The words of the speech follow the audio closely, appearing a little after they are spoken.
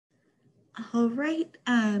All right,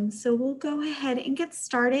 so we'll go ahead and get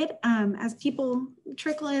started. As people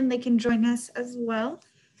trickle in, they can join us as well.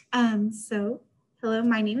 So, hello,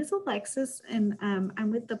 my name is Alexis, and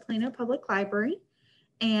I'm with the Plano Public Library.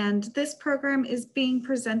 And this program is being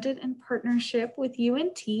presented in partnership with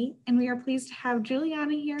UNT, and we are pleased to have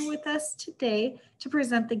Juliana here with us today to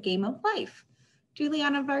present the Game of Life.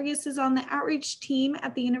 Juliana Vargas is on the outreach team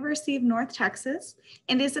at the University of North Texas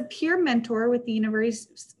and is a peer mentor with the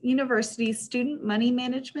university's Student Money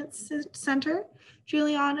Management Center.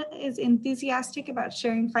 Juliana is enthusiastic about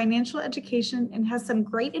sharing financial education and has some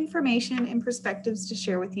great information and perspectives to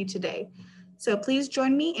share with you today. So please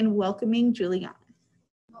join me in welcoming Juliana.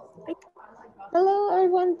 Hello,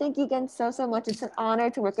 everyone. Thank you again so much. It's an honor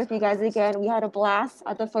to work with you guys again. We had a blast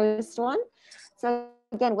at the first one. So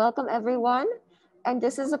again, welcome everyone. And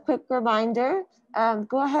this is a quick reminder.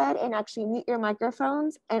 Go ahead and actually mute your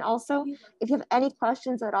microphones. And also, if you have any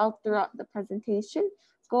questions at all throughout the presentation,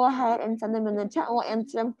 go ahead and send them in the chat. We'll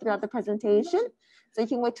answer them throughout the presentation. So you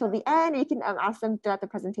can wait till the end, or you can ask them throughout the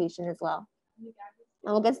presentation as well. And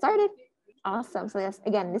we'll get started. Awesome. So yes,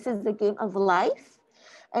 again, this is the Game of Life.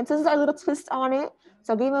 And so this is our little twist on it.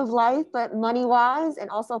 So Game of Life, but money-wise,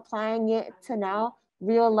 and also applying it to now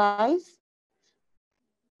real life.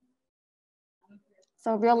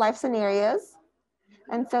 So real life scenarios.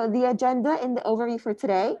 And so the agenda in the overview for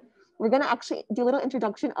today, we're gonna actually do a little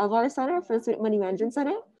introduction of our center for the Student Money Management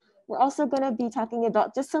Center. We're also gonna be talking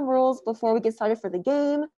about just some rules before we get started for the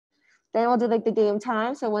game. Then we'll do like the game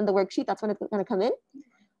time. So when the worksheet, that's when it's gonna come in.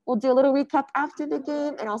 We'll do a little recap after the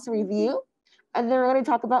game and also review. And then we're going to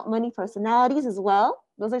talk about money personalities as well.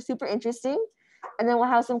 Those are super interesting. And then we'll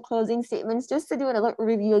have some closing statements just to do a little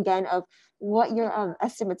review again of what your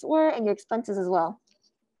estimates were and your expenses as well.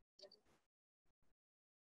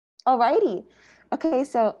 Alrighty. Okay,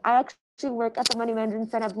 so I actually work at the Money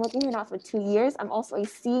Management Center. I've been working here now for 2 years. I'm also a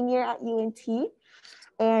senior at UNT.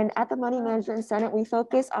 And at the Money Management Center, we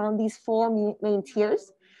focus on these 4 main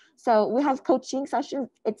tiers. So we have coaching sessions.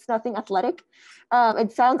 It's nothing athletic.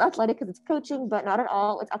 It sounds athletic because it's coaching, but not at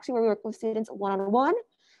all. It's actually where we work with students one-on-one.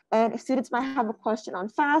 And if students might have a question on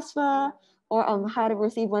FAFSA or on how to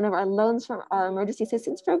receive one of our loans from our emergency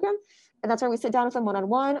assistance program, and that's where we sit down with them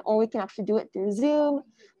one-on-one, or we can actually do it through Zoom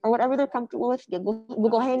or whatever they're comfortable with,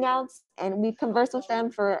 Google Hangouts, and we converse with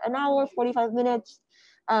them for an hour, 45 minutes,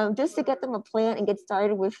 just to get them a plan and get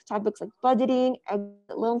started with topics like budgeting,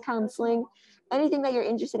 exit loan counseling, anything that you're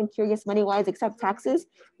interested in, curious money-wise, except taxes,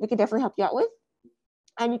 we can definitely help you out with.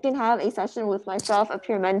 And you can have a session with myself, a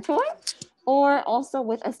peer mentor, or also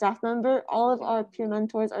with a staff member. All of our peer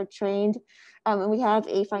mentors are trained, and we have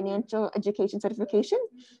a financial education certification.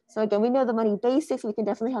 So again, we know the money basics. We can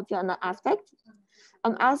definitely help you on that aspect.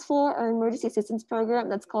 As for our emergency assistance program,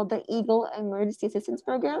 that's called the Eagle Emergency Assistance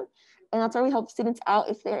Program. And that's where we help students out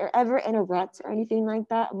if they're ever in a rut or anything like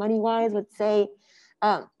that, money-wise. Let's say,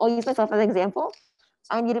 I'll use myself as an example.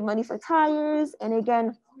 I needed money for tires, and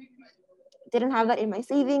again, didn't have that in my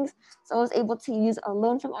savings. So I was able to use a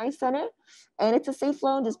loan from our center. And it's a safe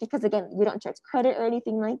loan just because, again, we don't check credit or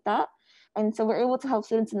anything like that. And so we're able to help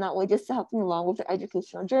students in that way, just to help them along with their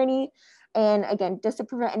educational journey. And again, just to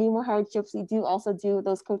prevent any more hardships, we do also do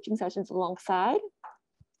those coaching sessions alongside,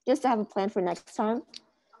 just to have a plan for next time.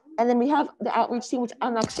 And then we have the outreach team, which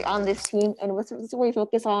I'm actually on this team, and this is where we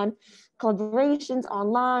focus on collaborations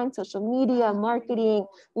online, social media, marketing.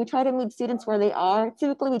 We try to meet students where they are.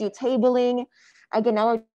 Typically, we do tabling. Again,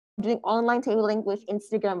 now we're doing online tabling with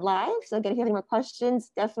Instagram Live. So again, if you have any more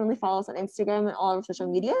questions, definitely follow us on Instagram and all our social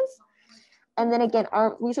medias. And then again,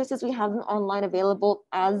 our resources, we have them online available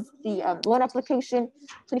as the loan application,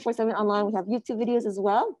 24/7 online. We have YouTube videos as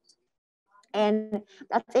well. And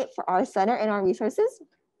that's it for our center and our resources.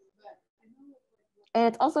 And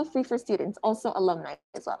it's also free for students, also alumni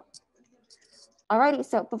as well. Alrighty,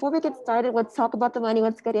 so before we get started, let's talk about the money,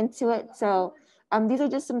 let's get into it. So these are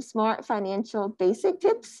just some smart financial basic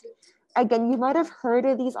tips. Again, you might have heard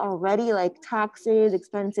of these already, like taxes,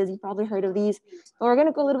 expenses, you probably heard of these, but we're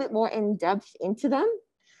gonna go a little bit more in depth into them.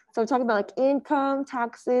 So we're talking about like income,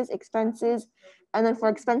 taxes, expenses, and then for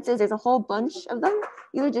expenses, there's a whole bunch of them.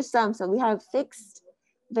 These are just some. So we have fixed,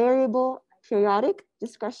 variable, periodic,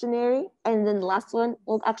 discretionary, and then the last one,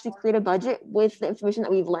 we'll actually create a budget with the information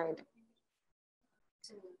that we've learned.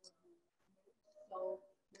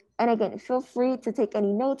 And again, feel free to take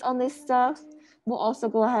any notes on this stuff. We'll also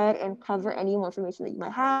go ahead and cover any more information that you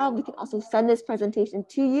might have. We can also send this presentation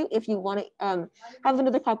to you if you want to have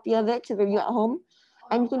another copy of it to review at home.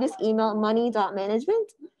 And you can just email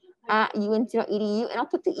money.management@unt.edu, and I'll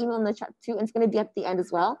put the email in the chat too, and it's going to be at the end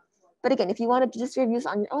as well. But again, if you wanted to just review this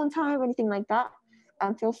on your own time or anything like that,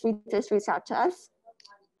 feel free to just reach out to us.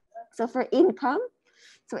 So for income,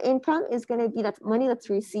 income is going to be that money that's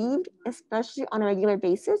received, especially on a regular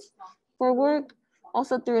basis for work,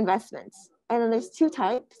 also through investments. And then there's two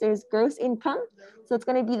types. There's gross income. So it's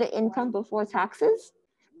going to be the income before taxes.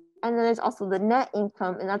 And then there's also the net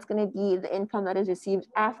income, and that's going to be the income that is received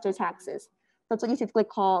after taxes. That's what you typically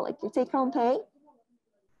call like your take-home pay.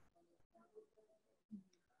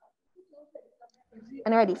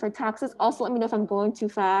 And already for taxes, also let me know if I'm going too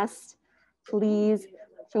fast. Please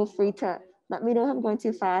feel free to let me know if I'm going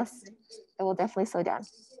too fast. It will definitely slow down.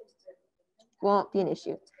 Won't be an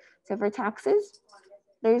issue. So for taxes,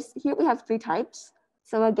 here we have three types.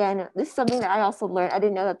 So again, this is something that I also learned. I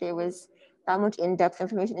didn't know that there was that much in-depth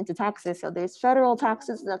information into taxes. So there's federal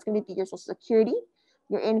taxes, so that's going to be your Social Security,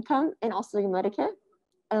 your income, and also your Medicare.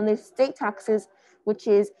 And then there's state taxes, which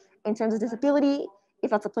is in terms of disability, if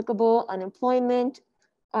that's applicable, unemployment,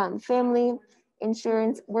 family,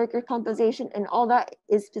 insurance, worker compensation, and all that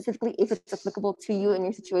is specifically if it's applicable to you and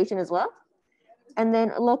your situation as well. And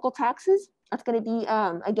then local taxes, that's going to be,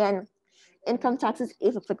 again, income taxes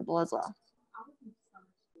if applicable as well.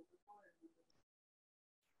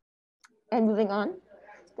 And moving on,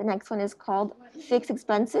 the next one is called fixed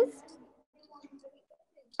expenses.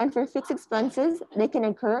 And for fixed expenses, they can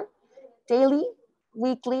occur daily,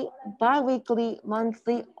 weekly, bi-weekly,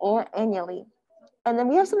 monthly, or annually. And then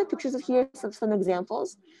we have some pictures of here, some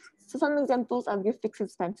examples. So some examples of your fixed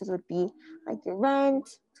expenses would be like your rent,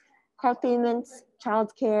 car payments,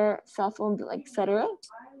 childcare, cell phone bill, etc.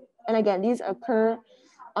 And again, these occur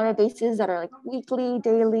on a basis that are like weekly,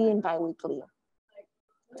 daily, and bi-weekly.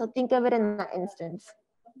 So think of it in that instance.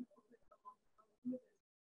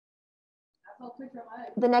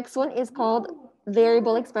 The next one is called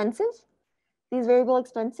variable expenses. These variable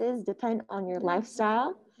expenses depend on your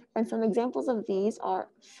lifestyle. And some examples of these are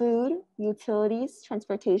food, utilities,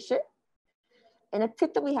 transportation. And a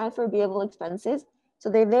tip that we have for variable expenses, so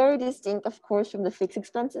they're very distinct, of course, from the fixed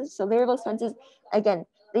expenses. So variable expenses, again,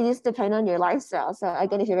 they just depend on your lifestyle. So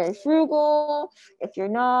again, if you're very frugal, if you're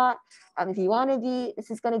not, if you want to be, this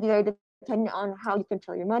is going to be very dependent on how you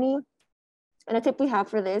control your money. And a tip we have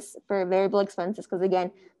for this, for variable expenses, because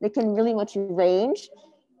again, they can really much range,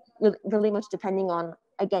 really much depending on,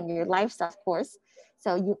 again, your lifestyle, of course.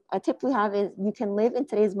 So a tip we have is you can live in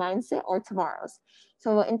today's mindset or tomorrow's.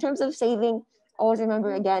 So in terms of saving, always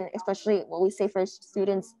remember, again, especially what we say for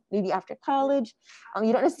students, maybe after college,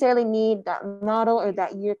 you don't necessarily need that model or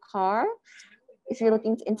that year car. If you're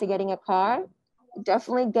looking into getting a car,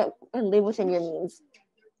 definitely get and live within your means.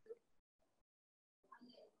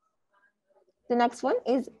 The next one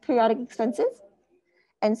is periodic expenses.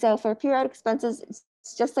 And so for periodic expenses,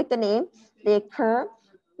 it's just like the name, they occur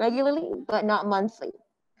regularly, but not monthly.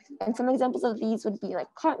 And some examples of these would be like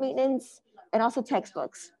car maintenance and also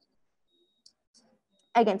textbooks.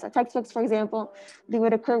 Again, so textbooks, for example, they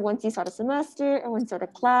would occur once you start a semester or once you start a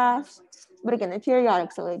class. But again, they're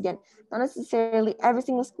periodic. So again, not necessarily every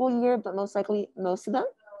single school year, but most likely most of them.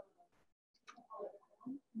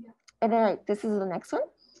 And all right, this is the next one.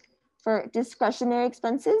 For discretionary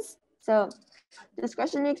expenses. So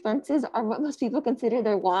discretionary expenses are what most people consider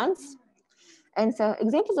their wants. And so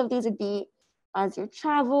examples of these would be as your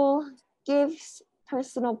travel, gifts,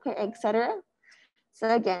 personal care, etc. So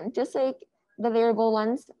again, just like the variable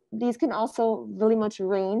ones, these can also really much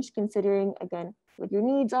range considering, again, what your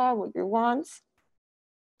needs are, what your wants.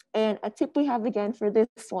 And a tip we have again for this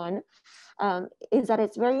one is that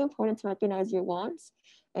it's very important to recognize your wants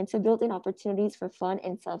and to build in opportunities for fun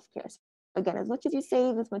and self-care. So again, as much as you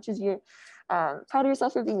save, as much as you're proud of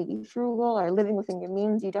yourself for being frugal or living within your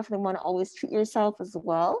means, you definitely want to always treat yourself as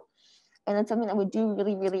well. And that's something that we do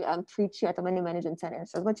really, really preach here at the Money Management Center.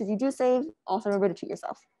 So as much as you do save, also remember to treat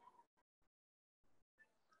yourself.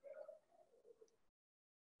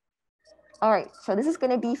 All right, so this is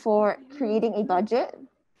going to be for creating a budget.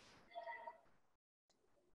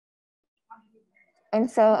 And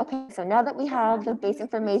so, okay, so now that we have the base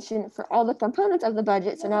information for all the components of the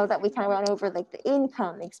budget, so now that we kind of run over like the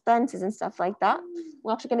income, the expenses and stuff like that,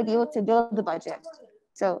 we're actually going to be able to build the budget.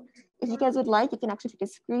 So if you guys would like, you can actually take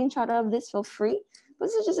a screenshot of this, feel free.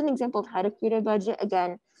 This is just an example of how to create a budget.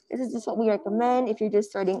 Again, this is just what we recommend if you're just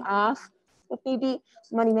starting off with maybe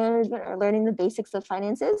money management or learning the basics of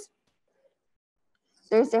finances.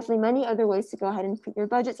 There's definitely many other ways to go ahead and create your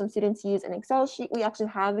budget. Some students use an Excel sheet. We actually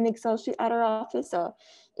have an Excel sheet at our office. So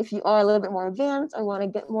if you are a little bit more advanced or want to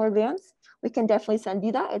get more advanced, we can definitely send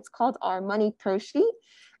you that. It's called our Money Pro Sheet.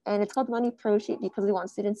 And it's called Money Pro Sheet because we want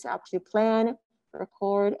students to actually plan,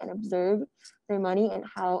 record, and observe their money and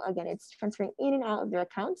how, again, it's transferring in and out of their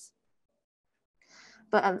accounts.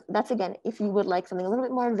 But that's, again, if you would like something a little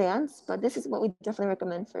bit more advanced, but this is what we definitely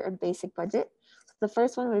recommend for a basic budget. The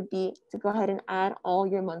first one would be to go ahead and add all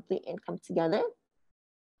your monthly income together.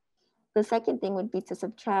 The second thing would be to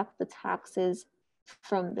subtract the taxes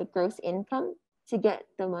from the gross income to get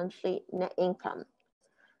the monthly net income.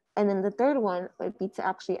 And then the third one would be to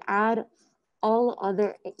actually add all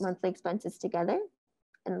other monthly expenses together.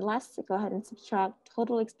 And last, to go ahead and subtract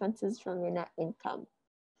total expenses from your net income.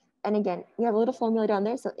 And again, we have a little formula down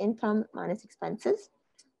there. So income minus expenses,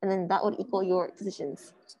 and then that would equal your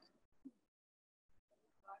decisions.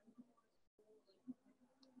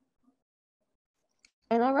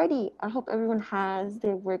 And alrighty, I hope everyone has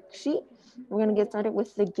their worksheet. We're gonna get started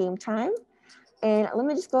with the game time. And let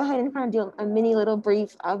me just go ahead and kind of do a mini little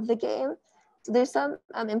brief of the game. So there's some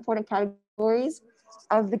important categories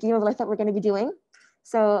of the game of life that we're gonna be doing.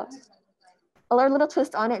 So a little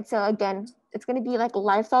twist on it. So again, it's gonna be like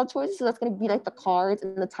lifestyle choices. So that's gonna be like the cards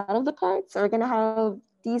and the title of the cards. So we're gonna have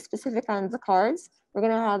these specific kinds of cards. We're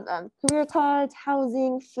gonna have career cards,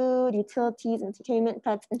 housing, food, utilities, entertainment,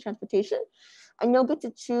 pets, and transportation. And you'll get to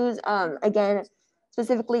choose, again,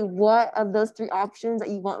 specifically what of those three options that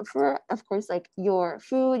you want for, of course, like your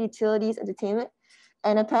food, utilities, entertainment,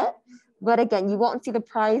 and a pet. But again, you won't see the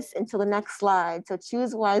price until the next slide. So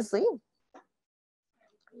choose wisely,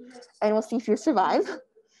 and we'll see if you survive.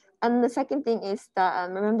 And the second thing is that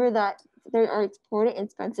remember that there are important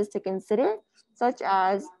expenses to consider, such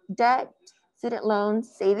as debt, student loans,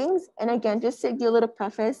 savings. And again, just to give you a little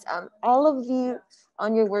preface, all of you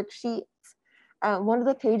on your worksheet, one of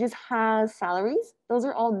the pages has salaries. Those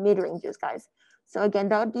are all mid-ranges, guys. So again,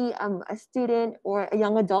 that would be a student or a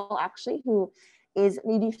young adult actually who is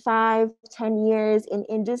maybe 5-10 years in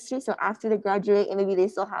industry. So after they graduate, and maybe they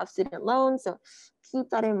still have student loans. So keep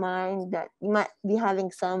that in mind, that you might be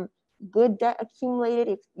having some good debt accumulated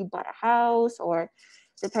if you bought a house, or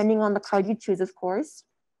depending on the card you choose, of course,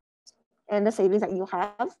 and the savings that you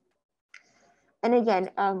have. And again,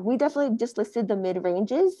 we definitely just listed the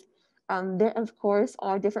mid-ranges. There, of course,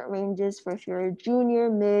 are different ranges for if you're junior,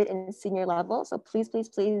 mid, and senior level. So please, please,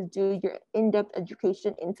 please do your in-depth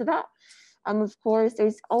education into that. Of course,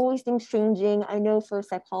 there's always things changing. I know for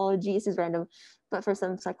psychology, this is random, but for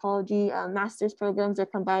some psychology master's programs, they're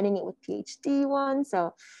combining it with PhD ones.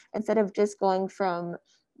 So instead of just going from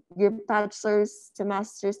your bachelor's to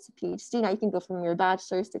master's to PhD, now you can go from your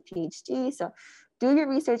bachelor's to PhD. So do your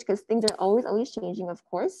research, because things are always changing, of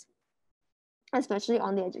course, especially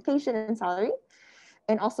on the education and salary,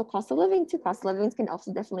 and also cost of living too. Cost of living can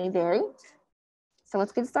also definitely vary. So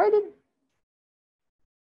let's get started.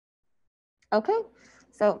 Okay,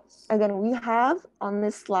 so again, we have on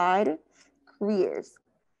this slide careers.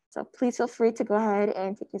 So please feel free to go ahead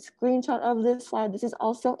and take a screenshot of this slide. This is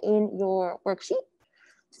also in your worksheet.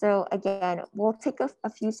 So again, we'll take a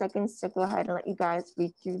few seconds to go ahead and let you guys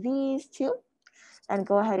read through these too, and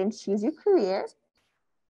go ahead and choose your career.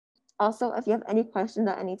 Also, if you have any questions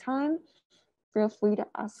at any time, feel free to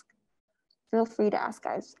ask. Feel free to ask,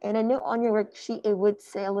 guys. And I know on your worksheet, it would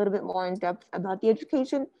say a little bit more in depth about the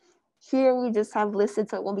education. Here we just have listed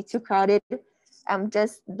so it won't be too crowded.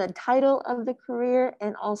 Just the title of the career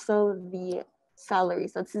and also the salary.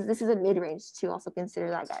 So this is a mid-range too. Also consider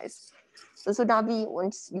that, guys. This would not be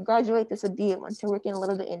once you graduate. This would be once you're working a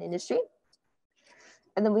little bit in industry.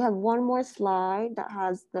 And then we have one more slide that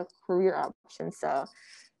has the career options. So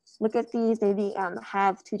look at these, maybe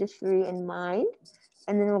have 2 to 3 in mind,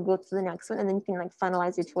 and then we'll go to the next one, and then you can like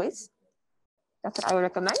finalize your choice. That's what I would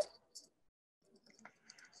recommend.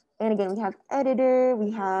 And again, we have editor,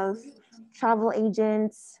 we have travel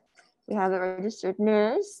agents, we have a registered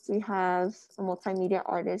nurse, we have a multimedia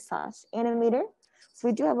artist / animator. So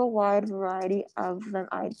we do have a wide variety of them,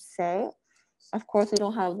 I'd say. Of course, we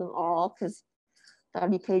don't have them all, because that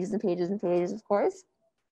would be pages and pages and pages, of course.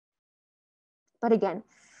 But again,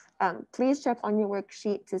 please check on your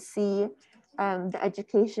worksheet to see the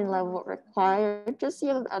education level required, just so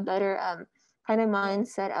you have a better kind of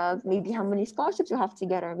mindset of maybe how many scholarships you have to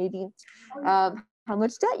get, or maybe how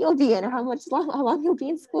much debt you'll be in, or how long you'll be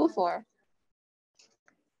in school for.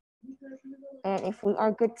 And if we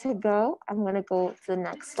are good to go, I'm going to go to the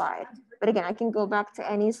next slide. But again, I can go back to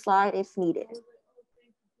any slide if needed.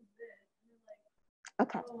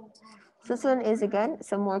 Okay, so this one is, again,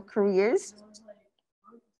 some more careers.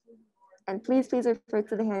 And please refer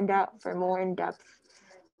to the handout for more in-depth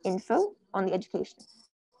info on the education.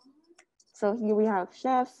 So here we have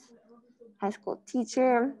chef, high school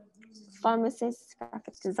teacher, pharmacist,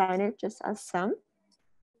 graphic designer, just as some.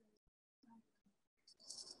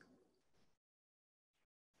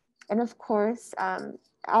 And of course,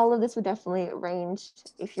 all of this would definitely range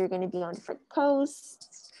if you're going to be on different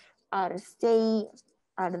coasts, out of state,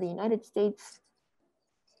 out of the United States.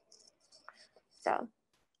 So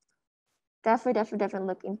definitely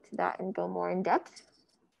look into that and go more in depth.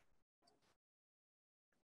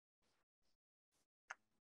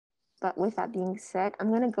 But with that being said, I'm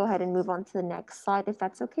going to go ahead and move on to the next slide, if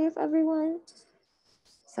that's okay with everyone.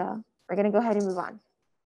 So we're going to go ahead and move on.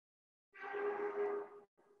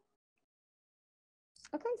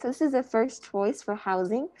 Okay, so this is the first choice for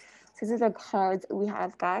housing. So this is the cards we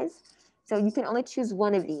have, guys. So you can only choose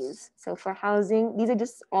one of these. So for housing, these are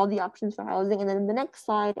just all the options for housing. And then the next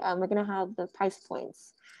slide, we're gonna have the price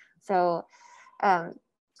points. So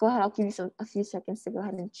go ahead, I'll give you a few seconds to go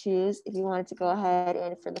ahead and choose. If you wanted to go ahead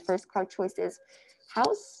and for the first card choice is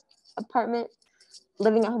house, apartment,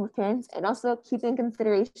 living at home with parents, and also keep in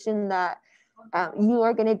consideration that you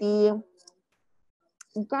are gonna be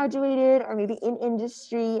graduated or maybe in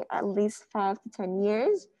industry at least 5 to 10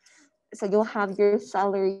 years. So you'll have your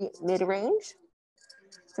salary mid-range.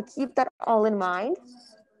 So keep that all in mind.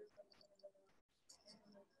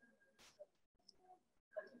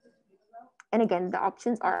 And again, the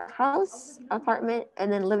options are house, apartment,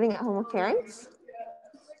 and then living at home with parents.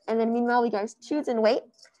 And then meanwhile, you guys choose and wait.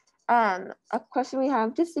 A question we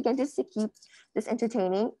have, just to keep this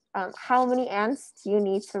entertaining, how many ants do you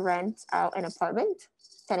need to rent out an apartment?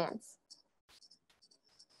 10 ants.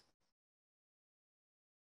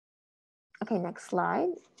 Okay, next slide.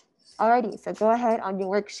 Alrighty, so go ahead on your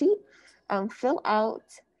worksheet, fill out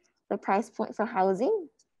the price point for housing.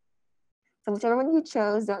 So whichever one you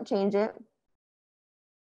chose, don't change it.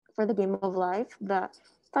 For the game of life, the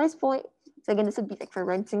price point, so again, this would be like for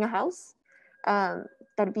renting a house,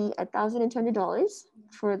 that'd be $1,200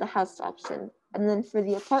 for the house option. And then for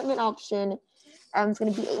the apartment option, it's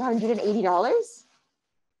gonna be $880.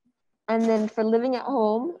 And then for living at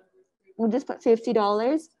home, we'll just put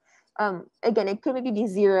 $50. Again, it could maybe be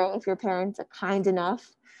zero if your parents are kind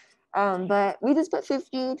enough. But we just put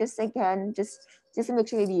 50, just to make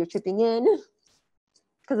sure maybe you're chipping in.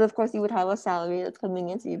 Because of course you would have a salary that's coming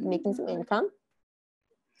in, so you'd be making some income.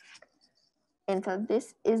 And so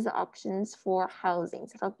this is the options for housing.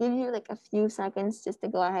 So I'll give you like a few seconds just to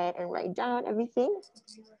go ahead and write down everything.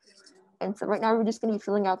 And so right now we're just gonna be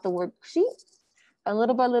filling out the worksheet. And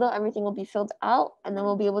little by little, everything will be filled out, and then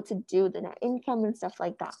we'll be able to do the net income and stuff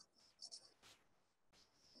like that.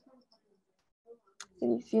 Give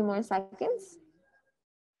me a few more seconds.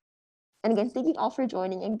 And again, thank you all for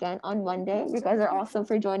joining again on Monday. You guys are awesome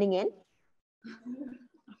for joining in.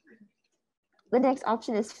 The next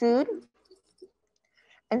option is food.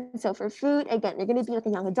 And so for food, again, you're gonna be like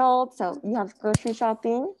a young adult, so you have grocery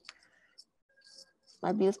shopping,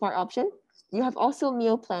 might be a smart option. You have also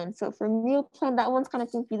meal plan. So for meal plan, that one's kind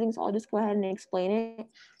of confusing, so I'll just go ahead and explain it.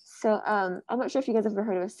 So I'm not sure if you guys have ever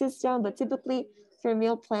heard of a system, but typically for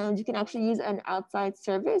meal plans, you can actually use an outside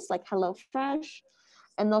service like HelloFresh,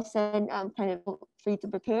 and they'll send kind of for you to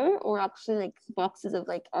prepare, or actually like boxes of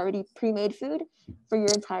like already pre-made food for your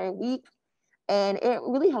entire week. And it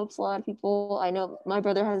really helps a lot of people. I know my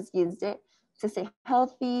brother has used it to stay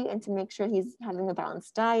healthy and to make sure he's having a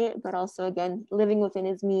balanced diet, but also, again, living within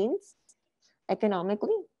his means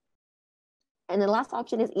economically. And the last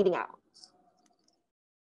option is eating out.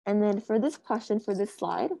 And then for this question, for this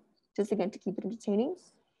slide, just again to keep it entertaining,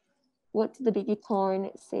 what did the baby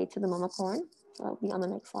corn say to the mama corn? So that'll be on the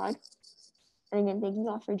next slide. And again, thank you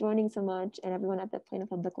all for joining so much, and everyone at the Plano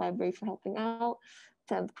Public Library for helping out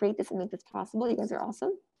to create this and make this possible. You guys are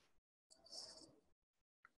awesome.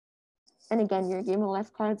 And again, your game of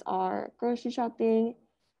life cards are grocery shopping,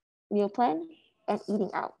 meal plan, and eating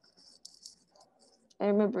out. And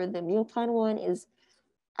remember, the meal plan one is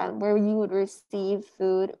where you would receive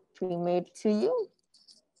food pre-made to you.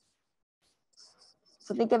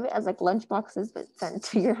 So think of it as like lunch boxes, but sent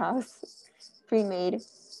to your house, pre-made,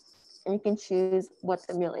 and you can choose what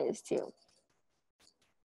the meal is too.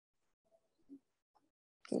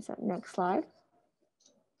 Okay, so next slide.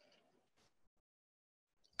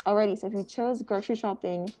 Alrighty, so if you chose grocery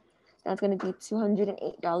shopping, that's going to be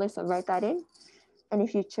 $208, so write that in. And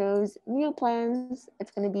if you chose meal plans,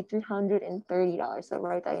 it's going to be $330, so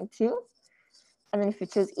write that in too. And then if you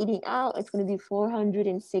chose eating out, it's going to be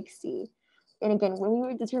 $460. And again, when we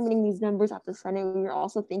were determining these numbers at the Senate, we were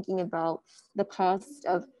also thinking about the cost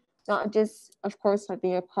of not just, of course,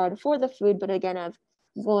 having a card for the food, but again, of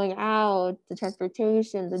going out, the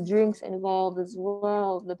transportation, the drinks involved as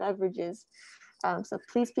well, the beverages. So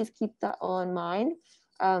please keep that all in mind.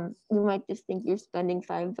 You might just think you're spending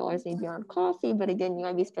 $5 maybe on coffee, but again, you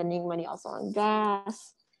might be spending money also on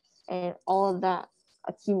gas, and all of that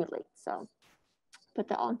accumulates. So put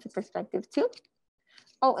that all into perspective too.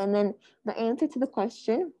 Oh, and then the answer to the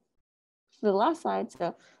question for the last slide.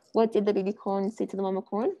 So what did the baby corn say to the mama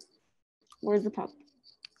corn? Where's the pup?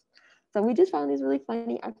 So we just found these really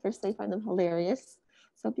funny. I personally find them hilarious.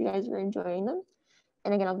 So hope you guys were enjoying them.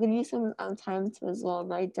 And again, I'll give you some time to as well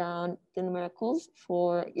write down the numericals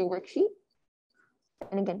for your worksheet.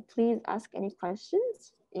 And again, please ask any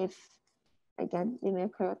questions if, again, they may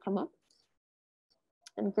occur or come up.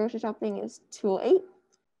 And grocery shopping is 208.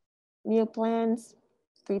 Meal plans,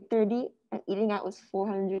 330. And eating out was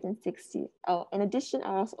 460. Oh, in addition,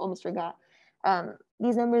 I also almost forgot.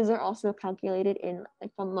 These numbers are also calculated in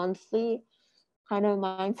like a monthly kind of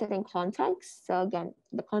mindset and context. So again,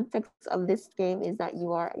 the context of this game is that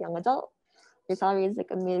you are a young adult. Your salary is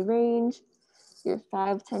like a mid-range. You're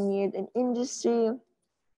 5-10 years in industry.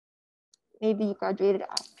 Maybe you graduated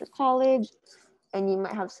after college and you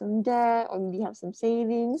might have some debt or maybe you have some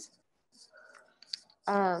savings.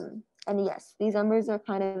 And yes, these numbers are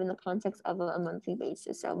kind of in the context of a monthly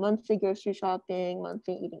basis. So monthly grocery shopping,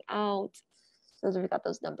 monthly eating out. Those are, we got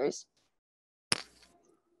those numbers.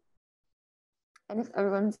 And if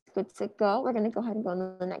everyone's good to go, we're going to go ahead and go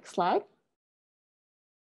on the next slide.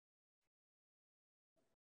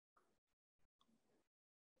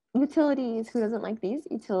 Utilities, who doesn't like these?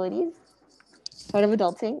 Utilities, part of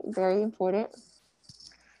adulting, very important.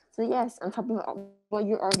 So yes, on top of what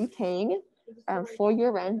you're already paying for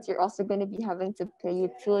your rent, you're also going to be having to pay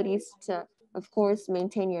utilities to, of course,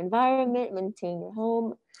 maintain your environment, maintain your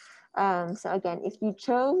home. So again, if you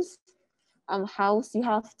chose house, you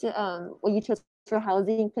have to, what you chose for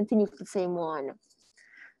housing, continue with the same one.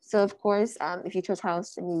 So of course, if you chose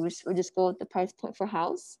house, then you would just go with the price point for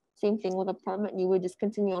house. Same thing with apartment, you would just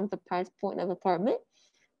continue on with the price point of apartment.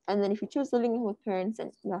 And then if you choose living home with parents,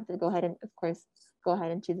 then you have to go ahead and, of course, go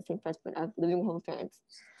ahead and choose the same price point of living home with parents.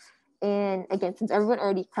 And again, since everyone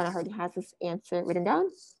already has this answer written down,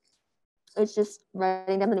 it's just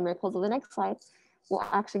writing down the numericals of the next slide. We'll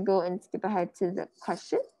actually go and skip ahead to the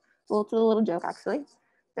question, well, to the little joke actually.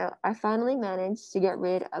 So I finally managed to get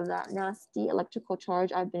rid of that nasty electrical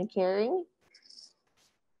charge I've been carrying.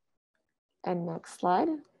 And next slide.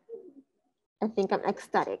 I think I'm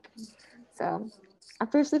ecstatic. So I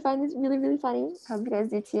personally find this really, really funny. Hope you guys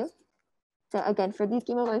do too. So again, for these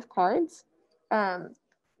Game of Life cards,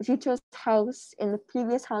 if you chose house in the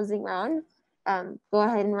previous housing round, go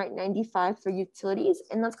ahead and write 95 for utilities.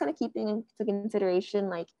 And that's kind of keeping into consideration,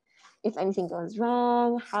 like if anything goes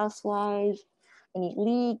wrong, house-wise, any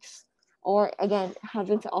leaks, or again,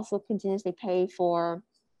 having to also continuously pay for,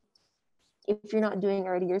 if you're not doing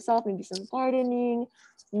already yourself, maybe some gardening,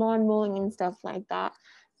 lawn mowing and stuff like that.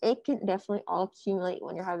 It can definitely all accumulate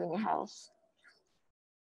when you're having a house.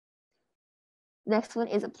 Next one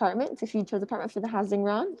is apartments. If you chose apartment for the housing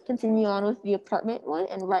round, continue on with the apartment one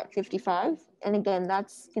and write 55. And again,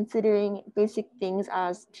 that's considering basic things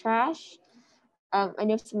as trash. I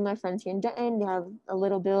know some of my friends here in Denton, they have a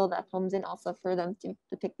little bill that comes in also for them to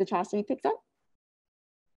pick the trash to be picked up.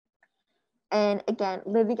 And again,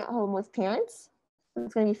 living at home with parents,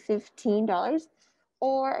 it's going to be $15.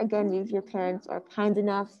 Or again, if your parents are kind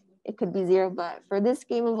enough, it could be $0. But for this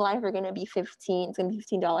Game of Life, we're going to be 15. It's going to be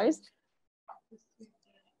 $15.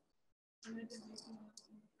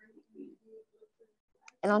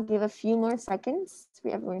 And I'll give a few more seconds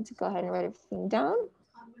for everyone to go ahead and write everything down.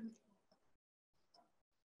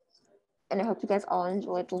 And I hope you guys all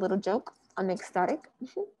enjoyed the little joke. I'm ecstatic.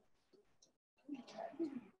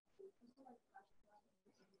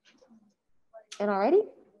 And alrighty,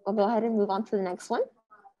 we'll go ahead and move on to the next one.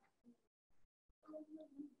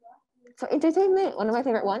 So entertainment, one of my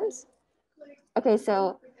favorite ones. Okay,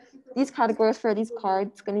 so these categories for these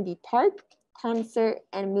cards going to be park, concert,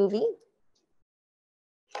 and movie.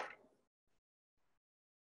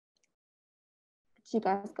 You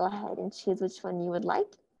guys go ahead and choose which one you would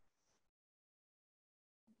like.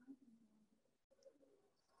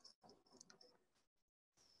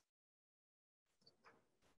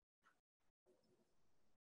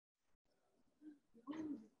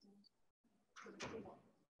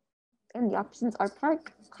 And the options are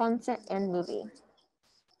park, concert, and movie.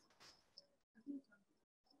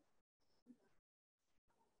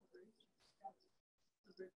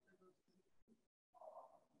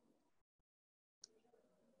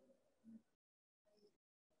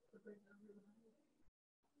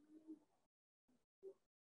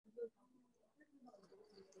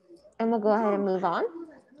 And we'll go ahead and move on.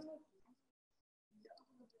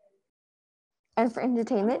 And for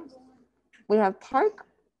entertainment, we have park,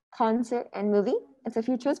 concert, and movie. And so if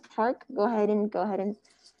you chose park, go ahead and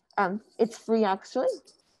it's free actually.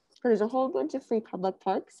 So there's a whole bunch of free public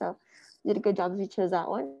parks. So You did a good job if you chose that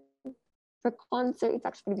one. For concert, it's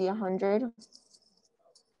actually going to be 100.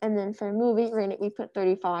 And then for movie, we put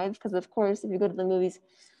 35 because, of course, if you go to the movies,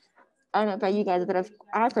 I don't know about you guys, but if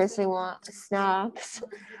I personally want snacks,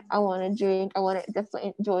 I want to drink, I want to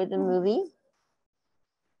definitely enjoy the movie.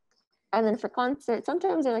 And then for concert,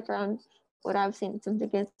 sometimes they're like around what I've seen, some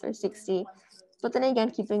tickets are 60. But then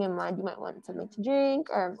again, keeping in mind, you might want something to drink,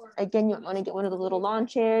 or again, you might want to get one of the little lawn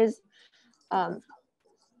chairs,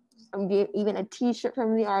 even a T-shirt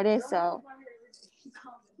from the artist. So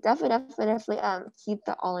definitely keep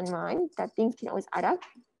that all in mind, that things can always add up.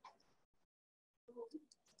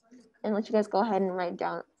 And let you guys go ahead and write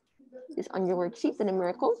down this on your worksheet, the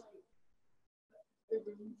numerical.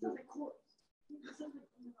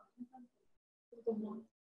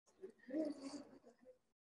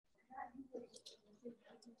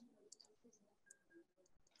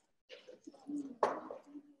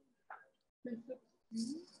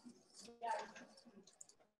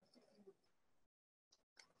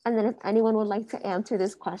 And then if anyone would like to answer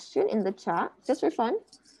this question in the chat, just for fun,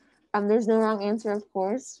 there's no wrong answer, of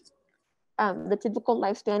course. The typical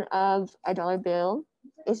lifespan of a dollar bill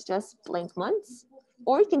is just blank months,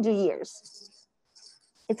 or you can do years.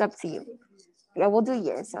 It's up to you. Yeah, we'll do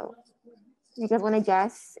years. So you guys want to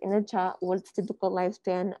guess in the chat what's the typical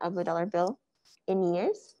lifespan of a dollar bill in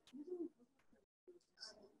years?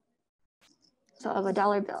 So of a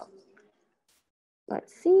dollar bill.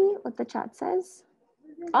 Let's see what the chat says.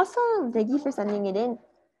 Awesome. Thank you for sending it in.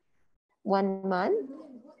 1 month.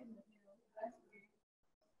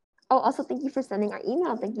 Oh, also thank you for sending our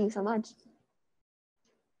email. Thank you so much.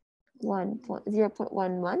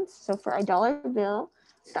 0.1 months. So for a dollar bill,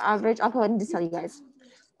 the average, I'll go ahead and just tell you guys.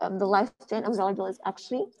 The lifespan of a dollar bill is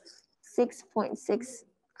actually 6.6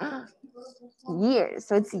 years.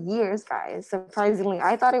 So it's years, guys. Surprisingly,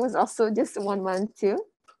 I thought it was also just 1 month too.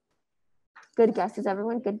 Good guesses,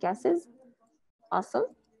 everyone. Good guesses. Awesome.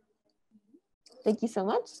 Thank you so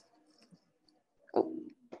much. Oh,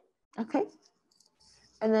 okay.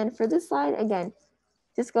 And then for this slide, again,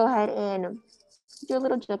 just go ahead and do a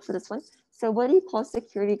little joke for this one. So what do you call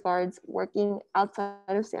security guards working outside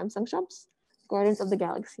of Samsung shops? Guardians of the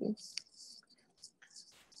Galaxy.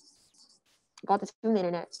 Got this from the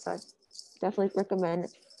internet, so I definitely recommend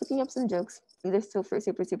looking up some jokes. They're super,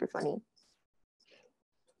 super, super funny.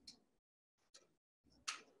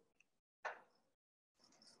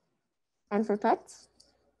 And for pets,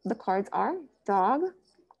 the cards are dog,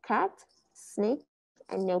 cat, snake,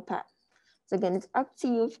 and no pet. So again, it's up to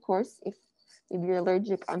you, of course, if you're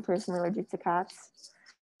allergic. I'm personally allergic to cats.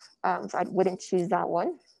 So I wouldn't choose that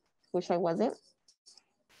one. Wish I wasn't.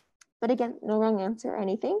 But again, no wrong answer or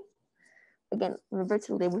anything. Again, remember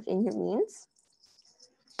to live within your means.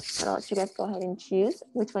 So I'll let you guys go ahead and choose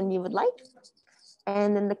which one you would like.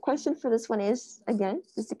 And then the question for this one is, again,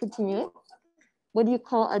 just to continue it, what do you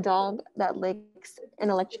call a dog that licks an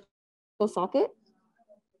electrical socket?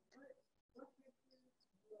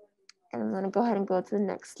 And I'm gonna go ahead and go to the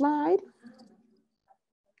next slide.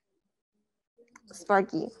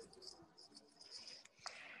 Sparky.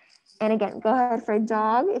 And again, go ahead for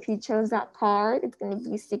dog. If you chose that card, it's gonna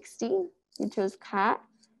be 60. If you chose cat,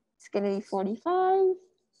 it's gonna be 45.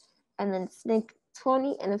 And then snake,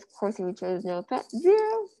 20. And of course, if you chose no pet,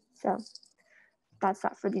 0. So that's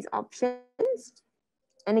that for these options.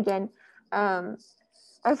 And again,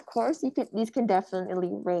 of course, these can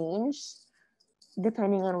definitely range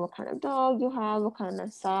depending on what kind of dog you have, what kind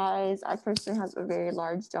of size. I personally have a very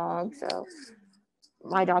large dog, so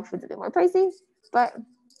my dog food's a bit more pricey. But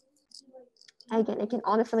again, it can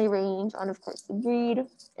all definitely range on, of course, the breed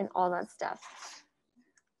and all that stuff.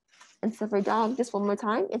 And so for dog, just one more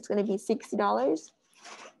time, it's going to be $60.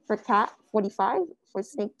 For cat, 45. For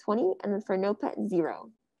snake, 20. And then for no pet,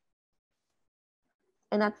 0.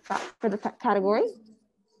 And that's that for the pet category.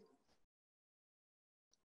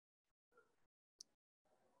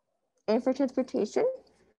 And for transportation,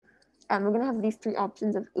 we're going to have these 3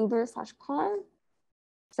 options of Uber/car.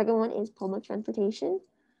 Second one is public transportation.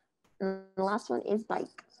 And the last one is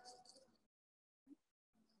bike.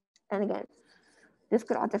 And again, this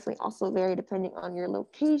could definitely also vary depending on your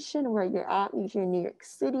location, where you're at. If you're in New York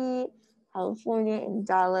City, California, and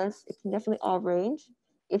Dallas, it can definitely all range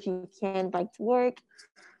if you can bike to work.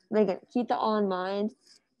 But again, keep that all in mind.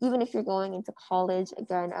 Even if you're going into college,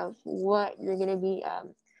 again, of what you're going to be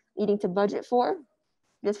needing to budget for.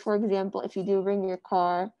 Just for example, if you do bring your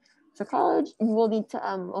car to college, you will need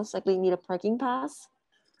to most likely need a parking pass.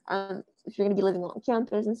 If you're going to be living on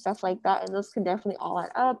campus and stuff like that, and those can definitely all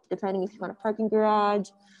add up depending if you want a parking garage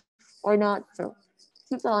or not. So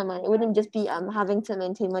keep that in mind. It wouldn't just be having to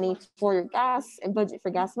maintain money for your gas and budget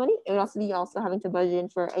for gas money. It would also be having to budget in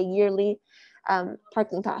for a yearly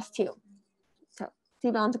parking pass too. So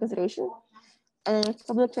take that into consideration. And then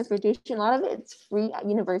public transportation, a lot of it's free at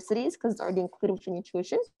universities because it's already included within your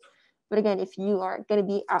tuition. But again, if you are going to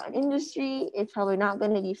be out in industry, it's probably not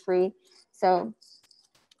going to be free. So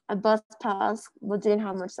a bus pass, budget in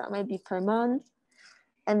how much that might be per month.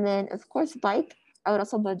 And then of course, bike, I would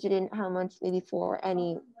also budget in how much maybe for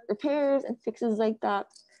any repairs and fixes like that.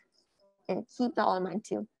 And keep that all in mind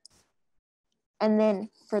too. And then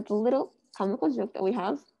for the little comical joke that we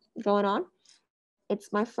have going on,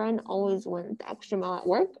 it's my friend always went the extra mile at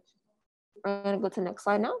work. We're gonna go to the next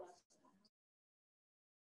slide now.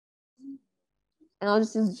 And I'll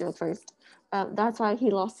just use the joke first. That's why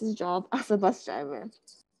he lost his job as a bus driver.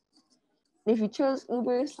 If you chose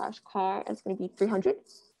Uber/car, it's gonna be 300.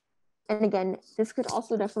 And again, this could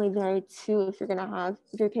also definitely vary too if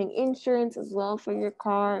you're paying insurance as well for your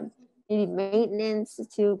car, maybe maintenance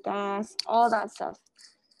to gas, all that stuff.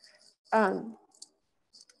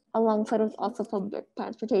 Alongside with also public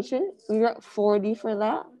transportation, we're at 40 for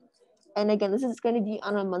that. And again, this is going to be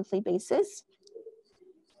on a monthly basis.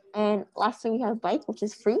 And lastly, we have bike, which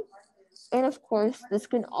is free. And of course, this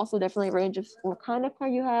can also definitely range of what kind of car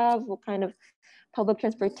you have, what kind of public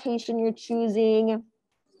transportation you're choosing.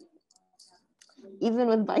 Even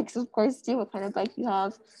with bikes, of course, too, what kind of bike you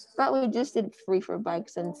have. But we just did free for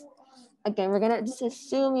bikes. And again, we're going to just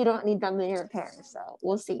assume you don't need that many repairs. So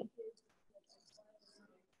we'll see.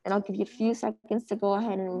 And I'll give you a few seconds to go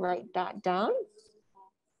ahead and write that down.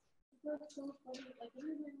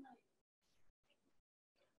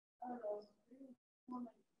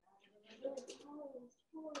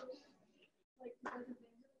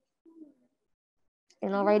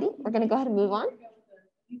 And alrighty, we're gonna go ahead and move on.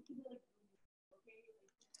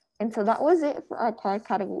 And so that was it for our card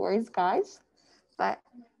categories, guys. But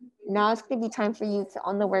now it's gonna be time for you to,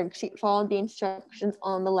 on the worksheet, follow the instructions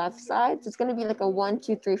on the left side. So it's gonna be like a 1,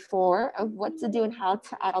 2, 3, 4 of what to do and how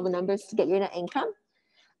to add all the numbers to get your net income.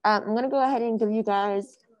 I'm gonna go ahead and give you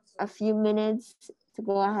guys a few minutes to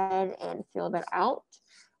go ahead and fill that out.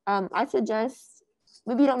 I suggest,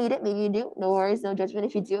 maybe you don't need it, maybe you do, no worries, no judgment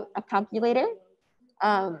if you do, a calculator.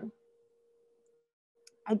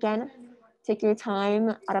 Again, take your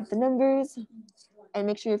time, add up the numbers, and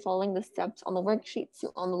make sure you're following the steps on the worksheet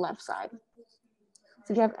on the left side.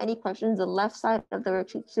 So if you have any questions, the left side of the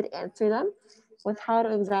worksheet should answer them with how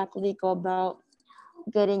to exactly go about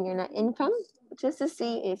getting your net income, just to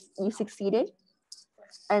see if you succeeded.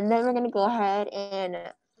 And then we're gonna go ahead and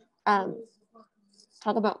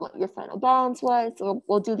talk about what your final balance was. So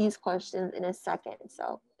we'll do these questions in a second,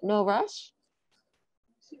 so no rush.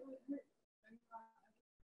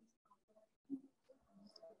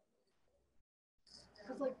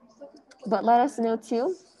 But let us know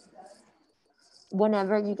too,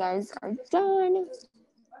 whenever you guys are done.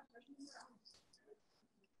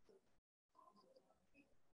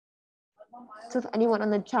 So if anyone on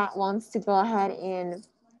the chat wants to go ahead and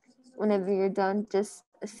whenever you're done, just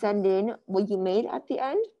send in what you made at the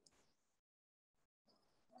end.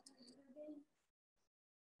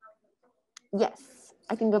 Yes,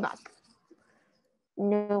 I can go back.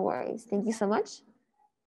 No worries. Thank you so much.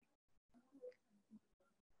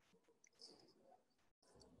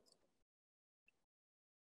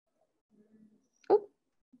 Oh,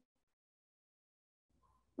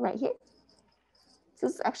 right here. So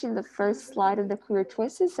this is actually the first slide of the career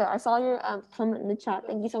choices. So I saw your comment in the chat.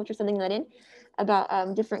 Thank you so much for sending that in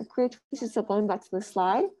about different career choices. So going back to the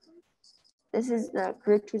slide, this is the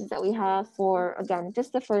career choices that we have for, again,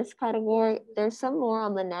 just the first category. There's some more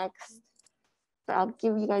on the next, but I'll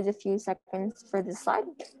give you guys a few seconds for this slide.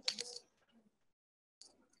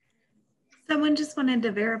 Someone just wanted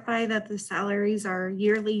to verify that the salaries are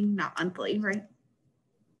yearly, not monthly, right?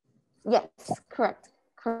 Yes, correct.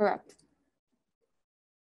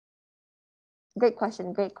 Great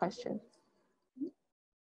question, great question.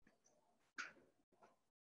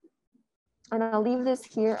 And I'll leave this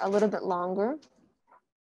here a little bit longer.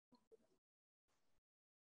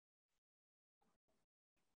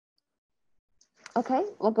 Okay,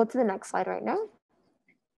 we'll go to the next slide right now.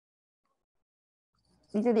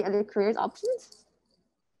 These are the other careers options.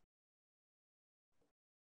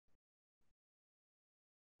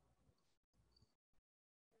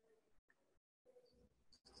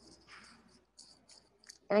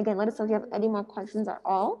 And again, let us know if you have any more questions at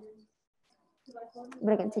all.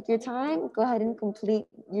 But again, take your time, go ahead and complete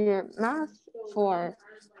your math for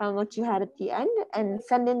how much you had at the end and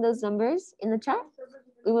send in those numbers in the chat.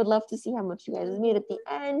 We would love to see how much you guys made at the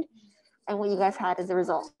end and what you guys had as a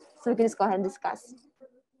result. So we can just go ahead and discuss.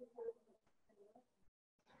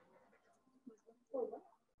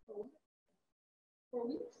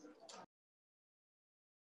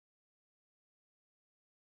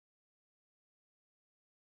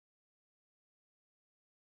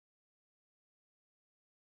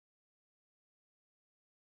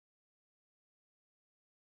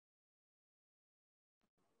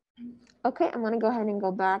 Okay, I'm going to go ahead and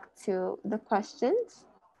go back to the questions.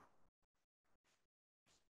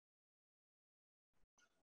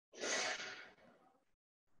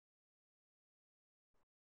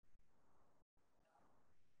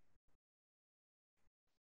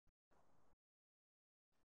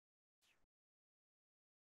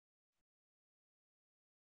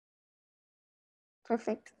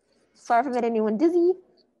 Perfect. Sorry if I made anyone dizzy.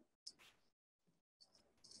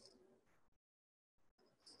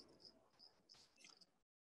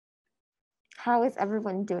 How is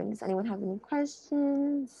everyone doing? Does anyone have any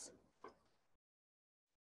questions?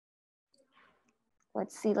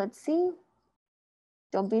 Let's see, let's see.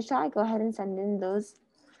 Don't be shy. Go ahead and send in those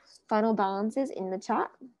final balances in the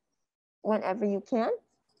chat whenever you can.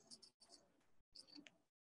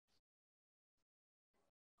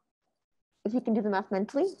 If you can do the math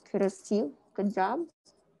mentally, kudos to you. Good job.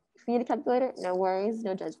 If you need a calculator, no worries,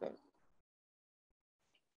 no judgment.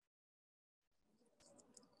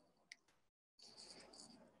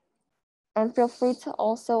 And feel free to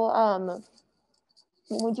also,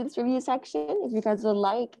 when we do this review section, if you guys would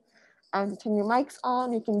like to turn your mics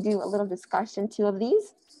on, you can do a little discussion too of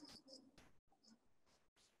these.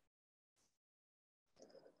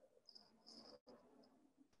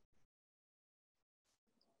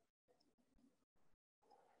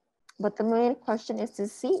 But the main question is to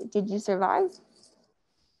see, did you survive?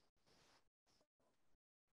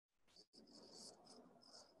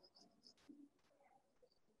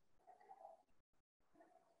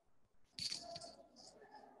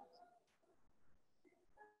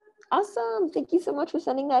 Awesome, thank you so much for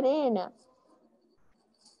sending that in.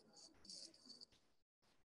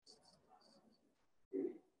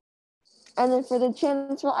 And then for the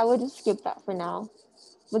transfer, I would just skip that for now.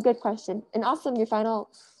 But good question. And awesome, your final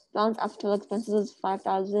balance after total expenses was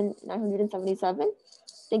 5,977.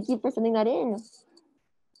 Thank you for sending that in.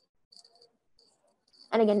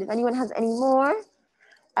 And again, if anyone has any more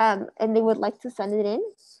and they would like to send it in,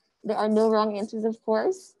 there are no wrong answers, of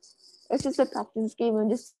course. It's just a practice game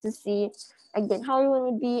and just to see, again, how everyone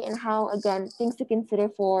would be and how, again, things to consider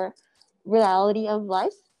for reality of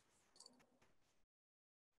life.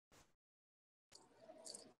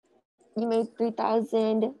 You made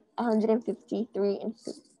 $3,153 and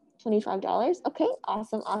 $25. Okay,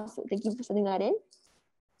 awesome, awesome. Thank you for sending that in.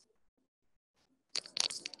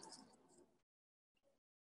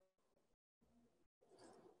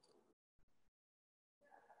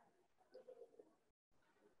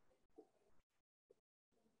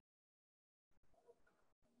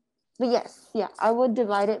 But yes, yeah, I would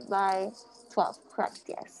divide it by 12, correct,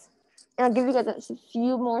 yes. And I'll give you guys a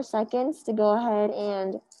few more seconds to go ahead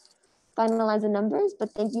and finalize the numbers, but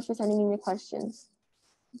thank you for sending in your questions.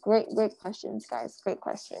 Great, great questions, guys, great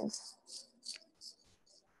questions.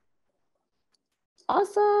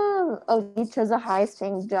 Awesome. Oh, you chose the highest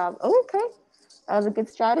paying job. Oh, okay, that was a good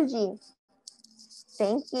strategy.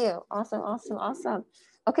 Thank you. Awesome, awesome, awesome.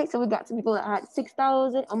 Okay, so we got some people that had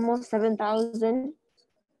 6,000, almost 7,000.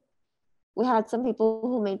 We had some people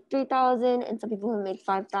who made 3,000 and some people who made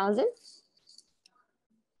 5,000.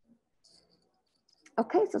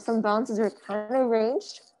 Okay, so some balances are kind of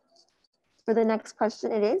ranged. For the next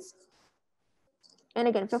question, it is. And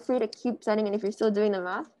again, feel free to keep sending, and if you're still doing the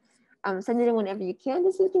math, send it in whenever you can,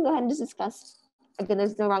 just so we can go ahead and just discuss. Again,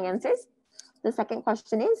 there's no wrong answers. The second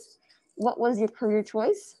question is, what was your career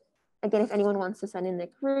choice? Again, if anyone wants to send in their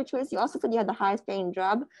career choice, you also said you had the highest paying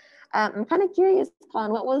job. I'm kind of curious,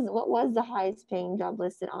 Colin, what was the highest paying job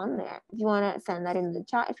listed on there? If you want to send that in the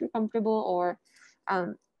chat if you're comfortable, or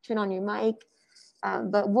turn on your mic.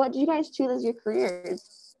 But what did you guys choose as your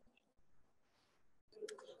careers?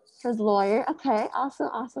 Chose lawyer. Okay, awesome,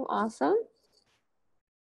 awesome, awesome.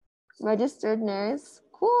 Registered nurse.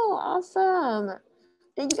 Cool, awesome.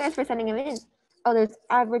 Thank you guys for sending them in. Oh, there's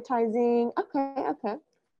advertising. Okay, okay.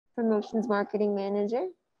 Promotions marketing manager.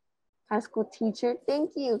 High school teacher.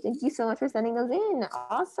 Thank you. Thank you so much for sending those in.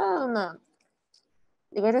 Awesome.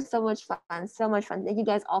 You guys are so much fun. So much fun. Thank you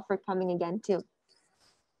guys all for coming again too.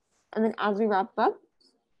 And then as we wrap up,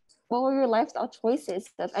 what were your lifestyle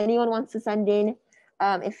choices? So if anyone wants to send in,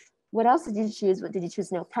 what else did you choose? What did you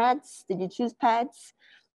choose? No pets? Did you choose pets?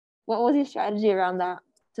 What was your strategy around that?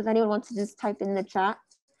 So if anyone wants to just type in the chat.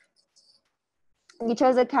 You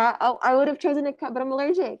chose a cat. Oh, I would have chosen a cat, but I'm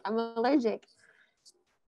allergic. I'm allergic.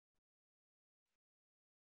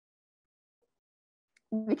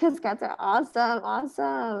 Because cats are awesome,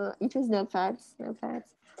 awesome. You chose no pets, no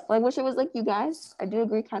pets. Well, I wish it was like you guys. I do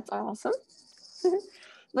agree cats are awesome.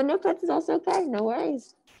 But no pets is also okay, no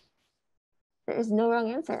worries. There is no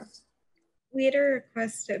wrong answer. We had a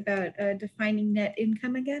request about defining net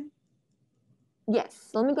income again. Yes,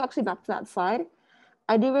 let me go actually back to that slide.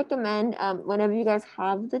 I do recommend whenever you guys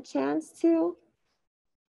have the chance to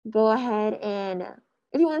go ahead and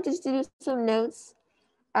if you want to just do some notes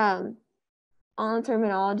on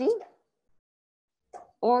terminology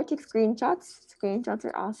or take screenshots. Screenshots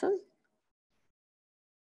are awesome.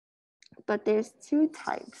 But there's two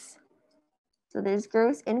types. So there's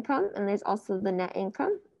gross income and there's also the net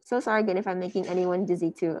income. So sorry again if I'm making anyone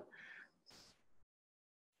dizzy too.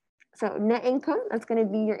 So net income, that's going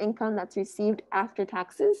to be your income that's received after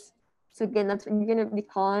taxes. So again, that's what you're going to be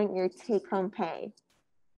calling your take-home pay.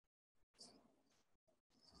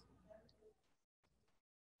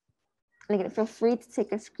 And again, feel free to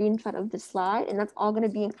take a screenshot of the slide, and that's all going to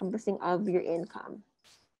be encompassing of your income.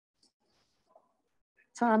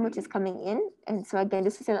 So how much is coming in? And so again,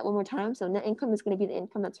 just to say that one more time, so net income is going to be the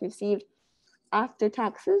income that's received after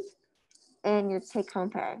taxes and your take-home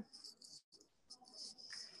pay.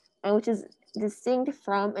 And which is distinct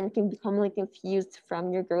from and can become like confused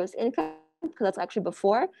from your gross income because that's actually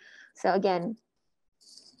before. So again,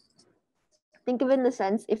 think of it in the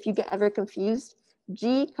sense if you get ever confused,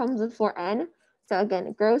 G comes before N. So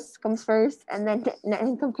again, gross comes first and then net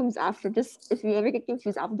income comes after. Just if you ever get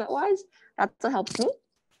confused alphabet-wise, that's what helps me.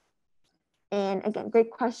 And again,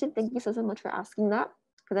 great question. Thank you so much for asking that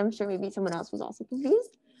because I'm sure maybe someone else was also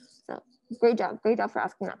confused. So great job for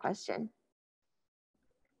asking that question.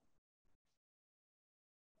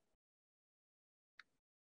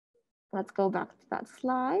 Let's go back to that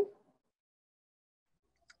slide.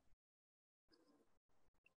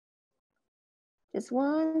 Just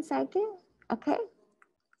 1 second. Okay.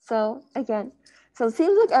 So again, so it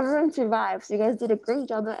seems like everyone survived. So you guys did a great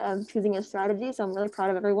job of choosing a strategy. So I'm really proud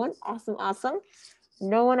of everyone. Awesome, awesome.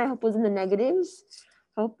 No one I hope was in the negatives.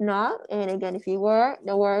 Hope not. And again, if you were,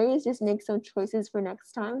 no worries. Just make some choices for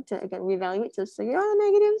next time to again reevaluate to figure out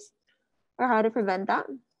the negatives or how to prevent that.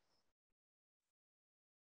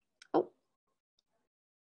 Oh.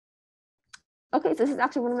 Okay, so this is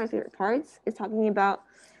actually one of my favorite parts. Is talking about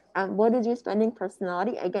what is your spending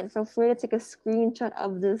personality. Again, feel free to take a screenshot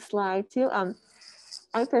of this slide too.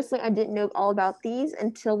 I personally, I didn't know all about these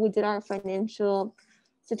until we did our financial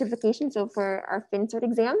certification. So for our FinCert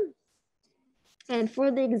exam. And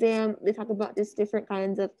for the exam, they talk about just different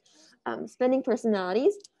kinds of spending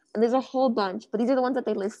personalities. And there's a whole bunch, but these are the ones that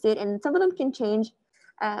they listed. And some of them can change.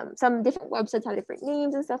 Some different websites have different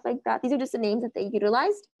names and stuff like that. These are just the names that they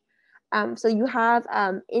utilized. So you have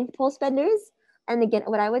impulse spenders. And again,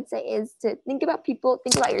 what I would say is to think about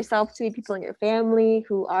yourself too, people in your family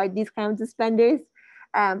who are these kinds of spenders.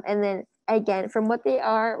 And then again, from what they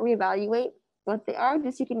are, reevaluate what they are,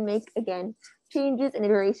 just you can make, again, changes and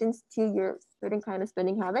iterations to your certain kind of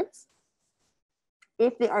spending habits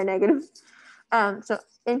if they are negative. So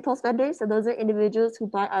impulse spenders, so those are individuals who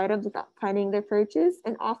buy items without planning their purchase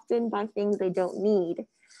and often buy things they don't need.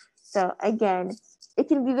 So again, it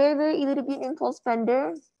can be very, very easy to be an impulse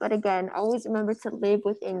spender, but again, always remember to live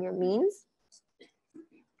within your means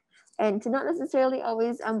and to not necessarily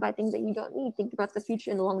always buy things that you don't need. Think about the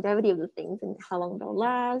future and the longevity of the things and how long they'll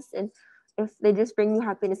last and if they just bring you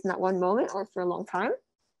happiness in that one moment or for a long time.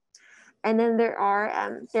 And then there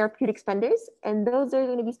are therapeutic spenders, and those are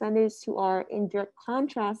going to be spenders who are in direct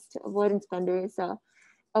contrast to avoidance spenders. So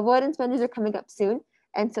avoidance spenders are coming up soon.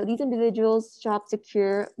 And so these individuals shop to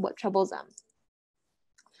cure what troubles them.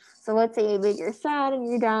 So let's say maybe you're sad and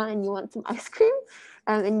you're down and you want some ice cream,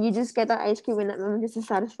 and you just get that ice cream in that moment just to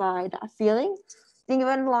satisfy that feeling. Think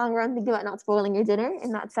about it in the long run, think about not spoiling your dinner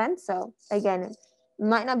in that sense. So again, it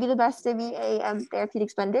might not be the best to be a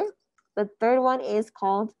therapeutic spender. The third one is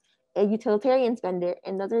called a utilitarian spender,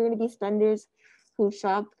 and those are going to be spenders who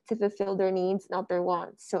shop to fulfill their needs, not their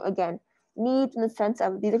wants. So again, needs in the sense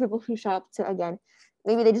of these are people who shop to, again,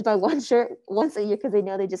 maybe they just buy one shirt once a year because they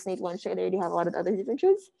know they just need one shirt. They already have a lot of other different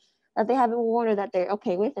shirts that they haven't worn or that they're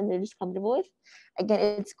okay with and they're just comfortable with. Again,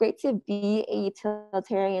 it's great to be a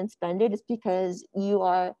utilitarian spender just because you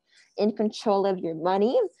are in control of your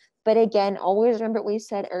money. But again, always remember what we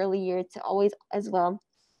said earlier to always as well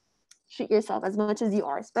treat yourself as much as you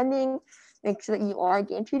are spending. Make sure that you are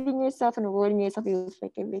again treating yourself and rewarding yourself with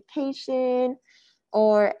like a vacation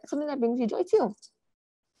or something that brings you joy too.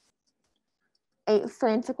 A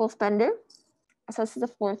frantical spender. So this is the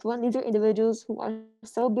fourth one. These are individuals who are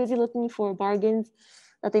so busy looking for bargains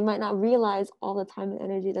that they might not realize all the time and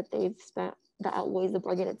energy that they've spent that outweighs the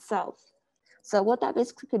bargain itself. So what that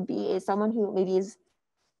basically could be is someone who maybe is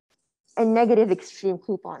a negative extreme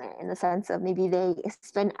couponer, in the sense of maybe they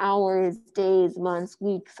spend hours, days, months,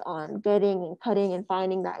 weeks on getting and cutting and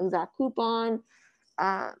finding that exact coupon.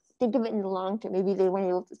 Think of it in the long term. Maybe they weren't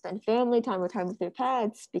able to spend family time or time with their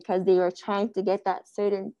pets because they were trying to get that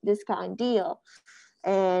certain discount deal.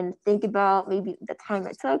 And think about maybe the time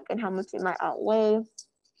it took and how much it might outweigh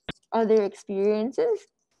other experiences,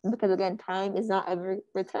 because again, time is not ever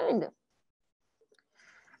returned.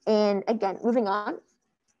 And again, moving on,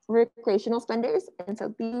 recreational spenders. And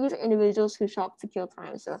so these are individuals who shop to kill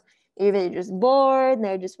time. So maybe they're just bored and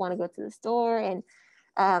they just want to go to the store. And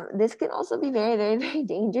this can also be very, very, very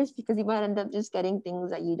dangerous, because you might end up just getting things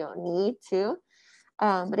that you don't need too.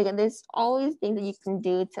 But again, there's always things that you can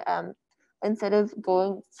do to, instead of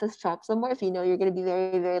going to shop somewhere, if you know you're going to be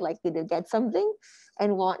very, very likely to get something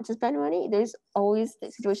and want to spend money, there's always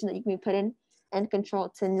the situation that you can be put in and control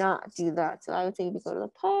to not do that. So I would say maybe go to the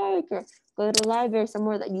park or go to the library,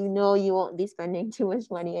 somewhere that you know you won't be spending too much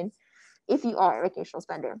money in, if you are a recreational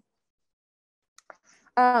spender.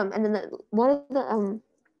 And then one of the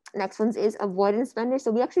next ones is avoidance spenders.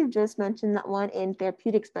 So we actually just mentioned that one in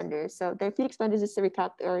therapeutic spenders. So therapeutic spenders, just to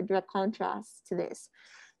recap, are a direct contrast to this.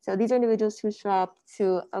 So these are individuals who shop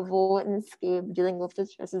to avoid and escape dealing with the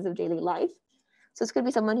stresses of daily life. So this could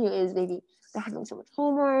be someone who is maybe they're having so much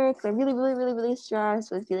homework, they're really, really, really, really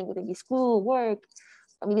stressed with dealing with maybe school, work,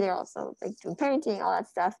 or maybe they're also like doing parenting, all that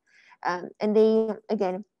stuff. And they,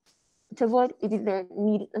 again, to avoid maybe their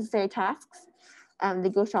necessary tasks, they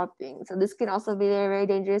go shopping. So this can also be very, very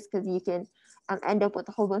dangerous, because you can end up with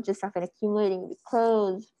a whole bunch of stuff and accumulating with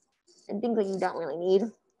clothes and things that you don't really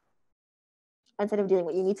need, instead of dealing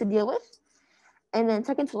what you need to deal with. And then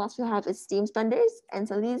second to last we have esteem spenders. And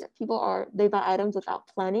so these people they buy items without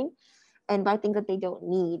planning and buy things that they don't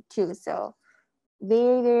need too. So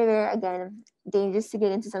very, very, very, again, dangerous to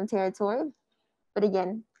get into some territory. But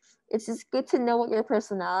again, it's just good to know what your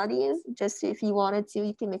personality is. Just if you wanted to,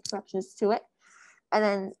 you can make corrections to it. And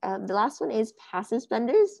then the last one is passive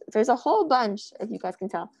spenders. There's a whole bunch, if you guys can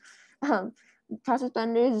tell. Um, Passive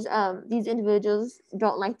spenders, these individuals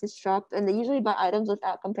don't like to shop, and they usually buy items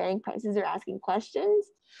without comparing prices or asking questions.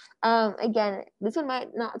 Again, this one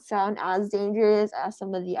might not sound as dangerous as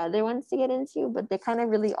some of the other ones to get into, but they kind of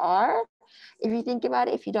really are. If you think about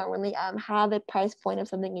it, if you don't really have a price point of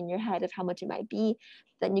something in your head of how much it might be,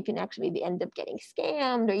 then you can actually maybe end up getting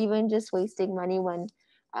scammed, or even just wasting money when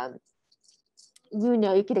um, you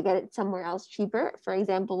know you could get it somewhere else cheaper. For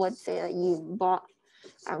example, let's say that you bought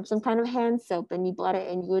some kind of hand soap and you bought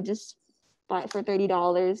it and you would just buy it for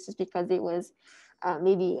 $30 just because it was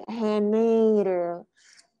maybe handmade, or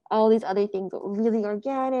all these other things really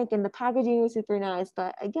organic and the packaging was super nice.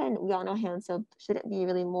 But again, we all know hand soap shouldn't be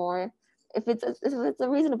really more, if it's a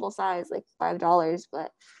reasonable size, like $5.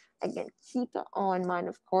 But again, keep it all in mind,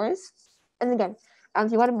 of course. And again,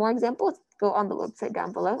 if you wanted more examples, go on the website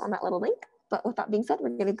down below on that little link. But with that being said, we're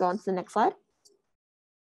going to go on to the next slide.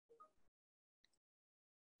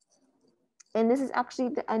 And this is actually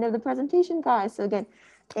the end of the presentation, guys. So again,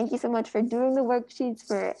 thank you so much for doing the worksheets,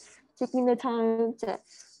 for taking the time to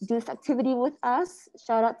do this activity with us.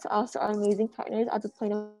 Shout out to also our amazing partners at the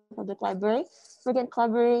Plano Public Library for again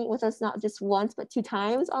collaborating with us not just once, but 2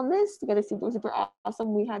 times on this. Together, super, super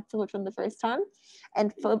awesome. We had so much fun the first time,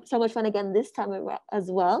 and so much fun again this time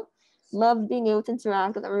as well. Love being able to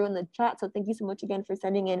interact with everyone in the chat. So thank you so much again for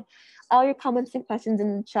sending in all your comments and questions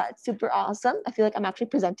in the chat. Super awesome. I feel like I'm actually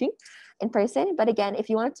presenting in person. But again, if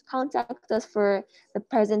you wanted to contact us for the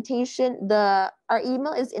presentation, our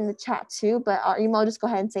email is in the chat too, but our email, I'll just go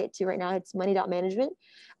ahead and say it to you right now. It's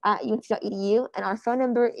money.management@unt.edu. And our phone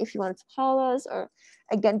number, if you wanted to call us, or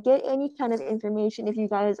again, get any kind of information, if you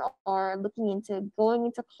guys are looking into going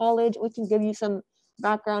into college, we can give you some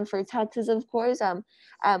background for Texas, of course.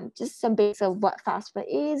 Just some basics of what FAFSA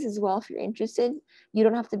is as well, if you're interested. You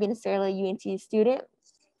don't have to be necessarily a UNT student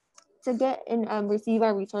to get and receive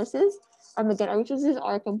our resources. Again, our resources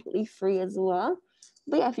are completely free as well.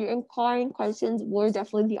 But yeah, if you're inquiring questions, we're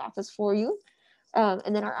definitely the office for you.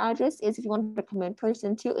 And then our address is, if you want to come in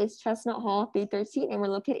person too, it's Chestnut Hall 313, and we're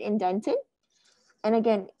located in Denton. And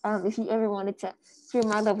again, if you ever wanted to hear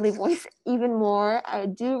my lovely voice even more, I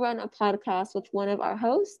do run a podcast with one of our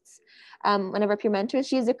hosts, one of our peer mentors.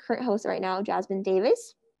 She's the current host right now, Jasmine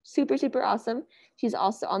Davis. Super, super awesome. She's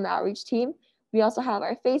also on the outreach team. We also have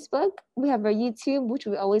our Facebook. We have our YouTube, which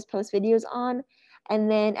we always post videos on. And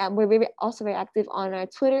then we're also very active on our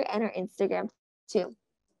Twitter and our Instagram too.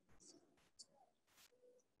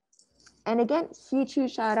 And again,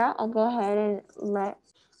 huge shout out. I'll go ahead and let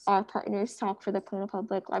our partners talk for the Plano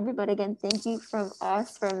Public Library. But again, thank you from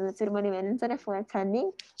us, from the Student Money Management Center, for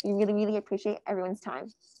attending. We really, really appreciate everyone's time.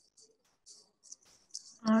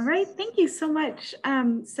 All right, thank you so much.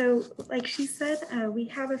 So like she said, we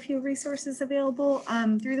have a few resources available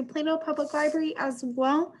through the Plano Public Library as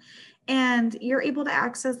well. And you're able to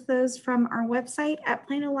access those from our website at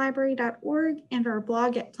planolibrary.org and our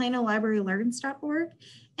blog at planolibrarylearns.org.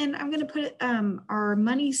 And I'm going to put our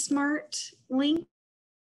Money Smart link.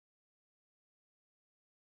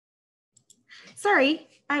 Sorry,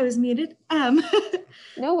 I was muted.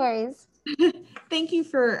 No worries. Thank you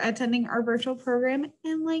for attending our virtual program.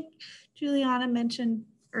 And like Juliana mentioned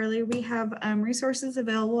earlier, we have resources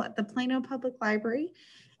available at the Plano Public Library,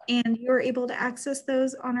 and you're able to access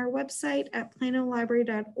those on our website at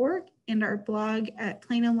planolibrary.org and our blog at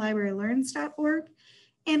planolibrarylearns.org.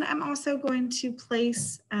 And I'm also going to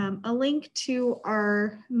place a link to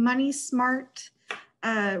our Money Smart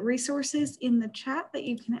resources in the chat that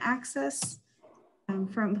you can access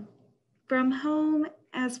from home,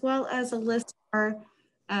 as well as a list of our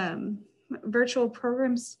virtual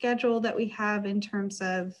program schedule that we have in terms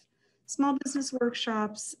of small business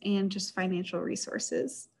workshops and just financial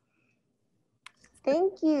resources.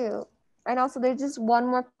 Thank you. And also, there's just one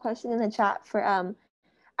more question in the chat for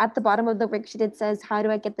at the bottom of the worksheet. It says, "How do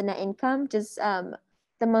I get the net income?" Just the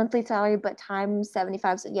monthly salary, but times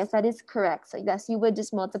 75. So yes, that is correct. So yes, you would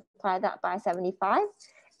just multiply that by 75,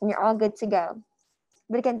 and you're all good to go.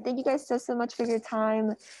 But again, thank you guys so much for your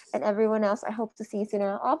time, and everyone else. I hope to see you soon in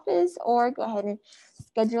our office, or go ahead and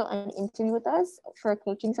schedule an interview with us for a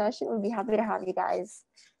coaching session. We'd be happy to have you guys.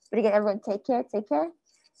 But again, everyone, take care. Take care.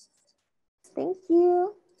 Thank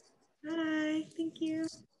you. Bye. Thank you.